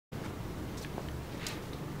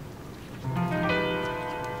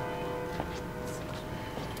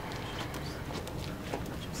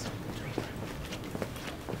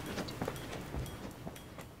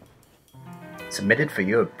submitted for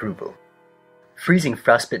your approval. Freezing,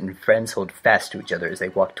 frostbitten friends hold fast to each other as they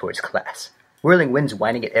walk towards class. Whirling winds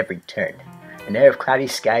whining at every turn. An air of cloudy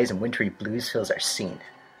skies and wintry blues fills our scene.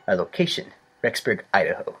 Our location, Rexburg,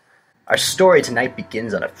 Idaho. Our story tonight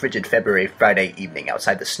begins on a frigid February Friday evening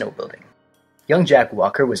outside the Snow Building. Young Jack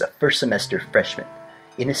Walker was a first-semester freshman.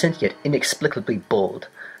 Innocent yet inexplicably bold,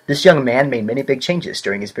 this young man made many big changes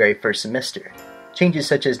during his very first semester. Changes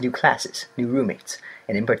such as new classes, new roommates,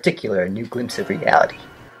 and in particular a new glimpse of reality.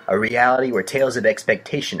 A reality where tales of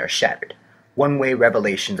expectation are shattered. One-way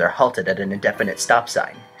revelations are halted at an indefinite stop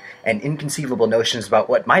sign, and inconceivable notions about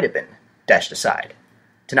what might have been dashed aside.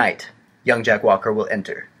 Tonight, young Jack Walker will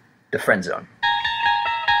enter the friend zone.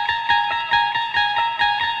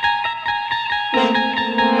 A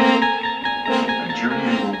journey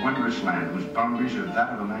into a wondrous land whose boundaries are that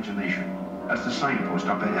of imagination. That's the signpost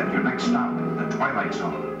up ahead. Your next stop, the Twilight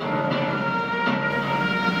Zone.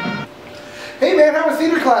 Hey man, how was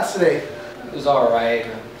theater class today? It was alright.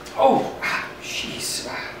 Oh, jeez.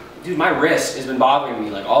 Dude, my wrist has been bothering me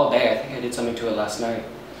like all day. I think I did something to it last night.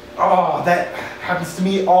 Oh, that happens to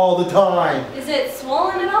me all the time. Is it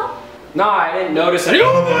swollen at all? Nah, I didn't notice it.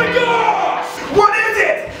 Oh my gosh! What is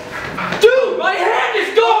it? Dude, my hand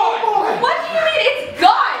is gone! What do you mean it's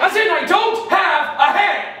gone? As in, I don't have a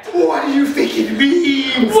hand! What do you think it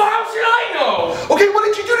means? Well, how should I know? Okay, what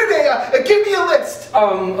did you do today? Give me a list.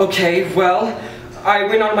 Okay, well, I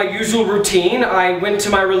went on my usual routine. I went to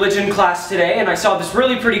my religion class today and I saw this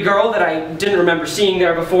really pretty girl that I didn't remember seeing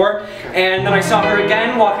there before. And then I saw her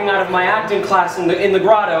again walking out of my acting class in the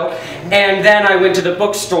grotto. And then I went to the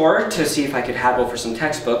bookstore to see if I could haggle for some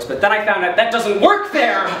textbooks, but then I found out that doesn't work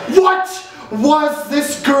there! What was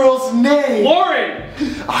this girl's name? Lauren!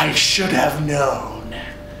 I should have known.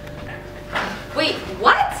 Wait,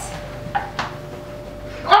 what?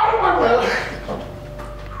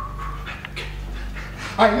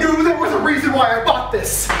 I knew there was a reason why I bought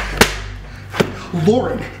this.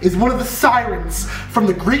 Lauren is one of the sirens from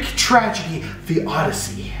the Greek tragedy, the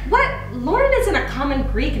Odyssey. What? Lauren isn't a common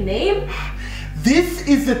Greek name? This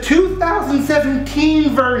is the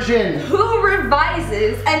 2017 version. Who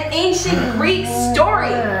revises an ancient Greek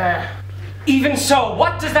story? Even so,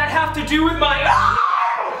 what does that have to do with my...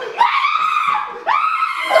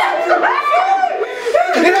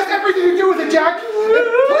 It has everything to do with it, Jack.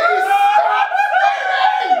 Please stop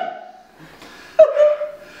screaming!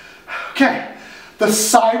 Okay, the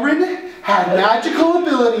siren had magical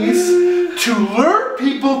abilities to lure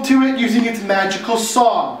people to it using its magical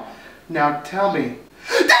song. Now tell me, did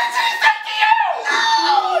she say to you?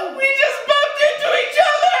 No! We just bumped into each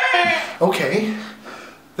other! Okay,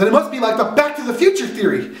 then it must be like the Back to the Future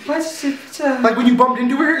theory. What's it, Like when you bumped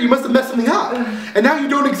into her, you must have messed something up, and now you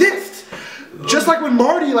don't exist. Just like when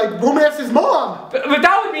Marty, romanced his mom. But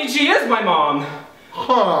that would mean she is my mom.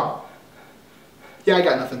 Huh. Yeah, I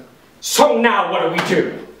got nothing. So now what do we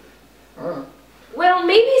do? Well,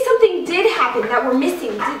 maybe something did happen that we're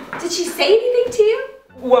missing. Did she say anything to you?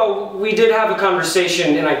 Well, we did have a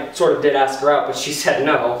conversation and I sort of did ask her out, but she said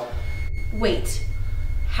no. Wait,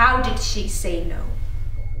 how did she say no?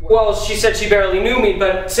 Well, she said she barely knew me,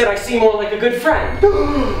 but said I seem more like a good friend.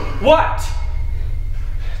 What?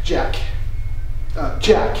 Jack.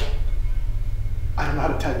 Jack. I don't know how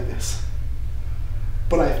to tell you this,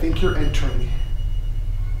 but I think you're entering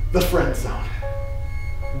the friend zone.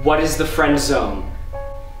 What is the friend zone?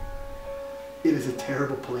 It is a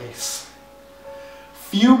terrible place.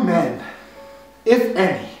 Few men, if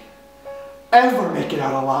any, ever make it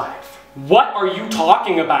out alive. What are you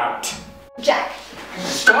talking about? Jack.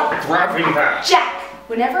 Stop grabbing that! Jack!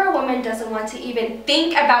 Whenever a woman doesn't want to even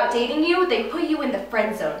think about dating you, they put you in the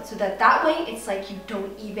friend zone, so that way it's like you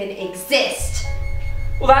don't even exist.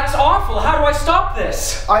 Well, that's awful. How do I stop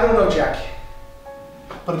this? I don't know, Jack,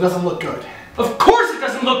 but it doesn't look good. Of course it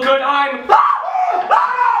doesn't look good. I'm...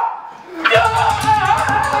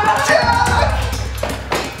 Jack!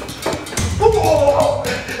 Whoa!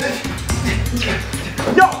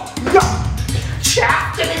 No!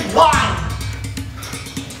 Chastity blind!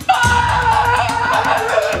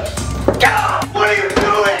 What are you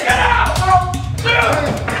doing? Get out!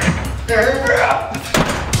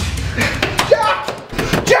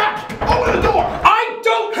 Jack! Open the door! I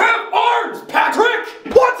don't have arms, Patrick!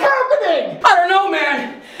 What's happening? I don't know,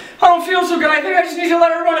 man. I don't feel so good.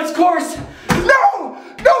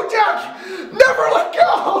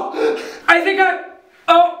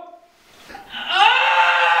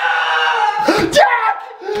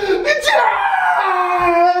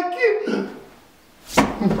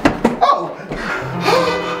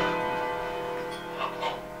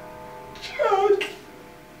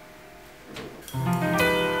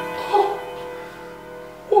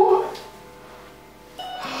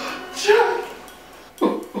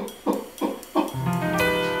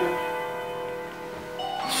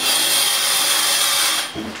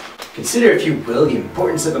 Consider, if you will, the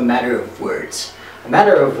importance of a matter of words. A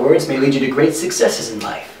matter of words may lead you to great successes in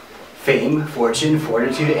life. Fame, fortune,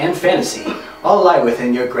 fortitude, and fantasy all lie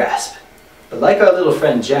within your grasp. But like our little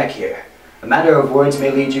friend Jack here, a matter of words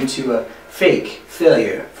may lead you to a fake,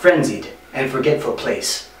 failure, frenzied, and forgetful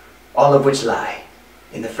place, all of which lie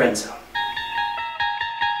in the friend zone.